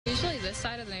Usually this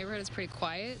side of the neighborhood is pretty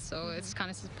quiet, so it's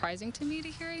kind of surprising to me to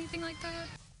hear anything like that.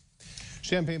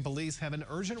 Champaign police have an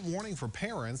urgent warning for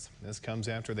parents. This comes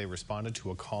after they responded to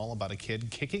a call about a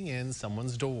kid kicking in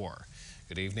someone's door.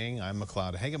 Good evening, I'm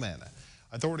McLeod Hageman.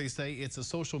 Authorities say it's a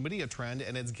social media trend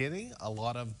and it's getting a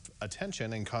lot of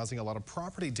attention and causing a lot of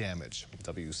property damage.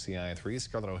 WCIA3's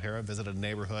Scarlett O'Hara visited a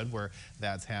neighborhood where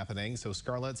that's happening. So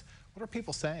Scarlett, what are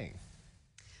people saying?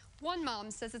 One mom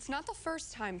says it's not the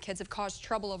first time kids have caused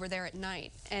trouble over there at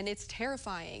night, and it's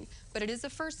terrifying, but it is the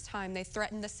first time they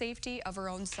threatened the safety of her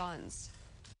own sons.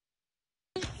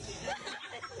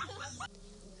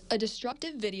 A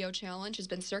destructive video challenge has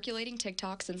been circulating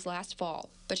TikTok since last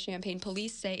fall, but Champaign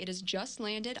police say it has just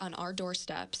landed on our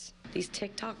doorsteps. These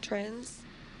TikTok trends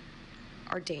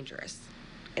are dangerous,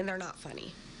 and they're not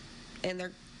funny, and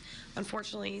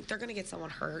unfortunately, they're going to get someone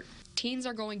hurt. Teens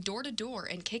are going door to door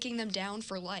and kicking them down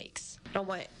for likes. I don't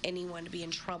want anyone to be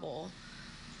in trouble,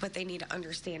 but they need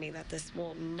understanding that this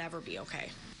will never be okay.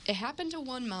 It happened to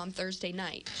one mom Thursday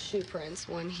night. Shoe prints,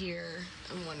 one here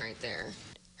and one right there.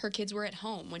 Her kids were at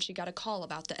home when she got a call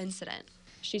about the incident.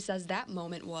 She says that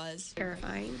moment was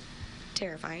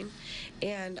terrifying.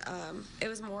 And it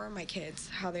was more my kids,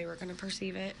 how they were going to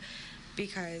perceive it,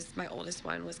 because my oldest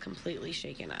one was completely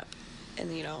shaken up.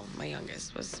 And, you know, my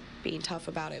youngest was being tough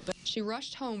about it. But she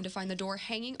rushed home to find the door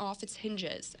hanging off its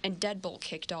hinges and deadbolt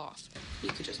kicked off. You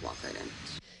could just walk right in.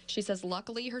 She says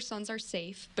luckily her sons are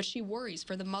safe, but she worries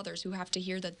for the mothers who have to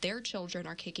hear that their children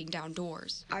are kicking down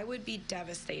doors. I would be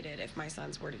devastated if my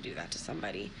sons were to do that to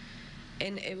somebody.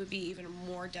 And it would be even a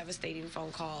more devastating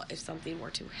phone call if something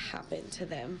were to happen to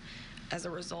them as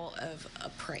a result of a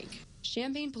prank.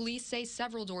 Champaign police say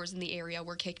several doors in the area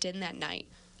were kicked in that night.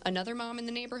 Another mom in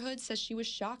the neighborhood says she was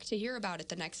shocked to hear about it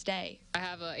the next day. I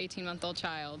have an 18-month-old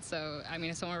child, so I mean,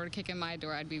 if someone were to kick in my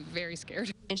door, I'd be very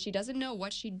scared. And she doesn't know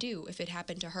what she'd do if it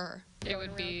happened to her. It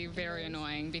would be very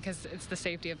annoying because it's the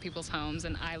safety of people's homes,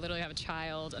 and I literally have a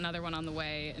child, another one on the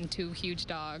way, and two huge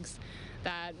dogs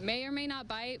that may or may not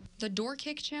bite. The door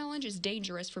kick challenge is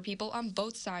dangerous for people on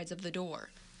both sides of the door,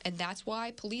 and that's why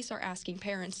police are asking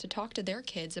parents to talk to their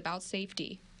kids about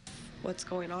safety. What's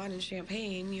going on in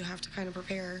Champaign, you have to kind of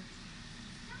prepare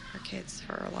our kids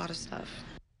for a lot of stuff.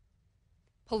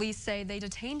 Police say they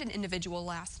detained an individual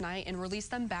last night and released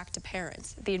them back to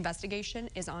parents. The investigation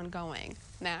is ongoing.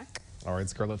 Mac? All right,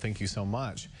 Scarlett, thank you so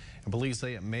much. And police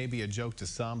say it may be a joke to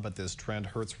some, but this trend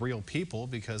hurts real people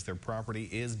because their property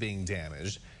is being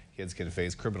damaged. Kids can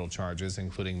face criminal charges,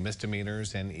 including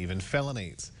misdemeanors and even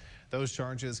felonies. Those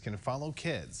charges can follow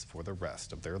kids for the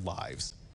rest of their lives.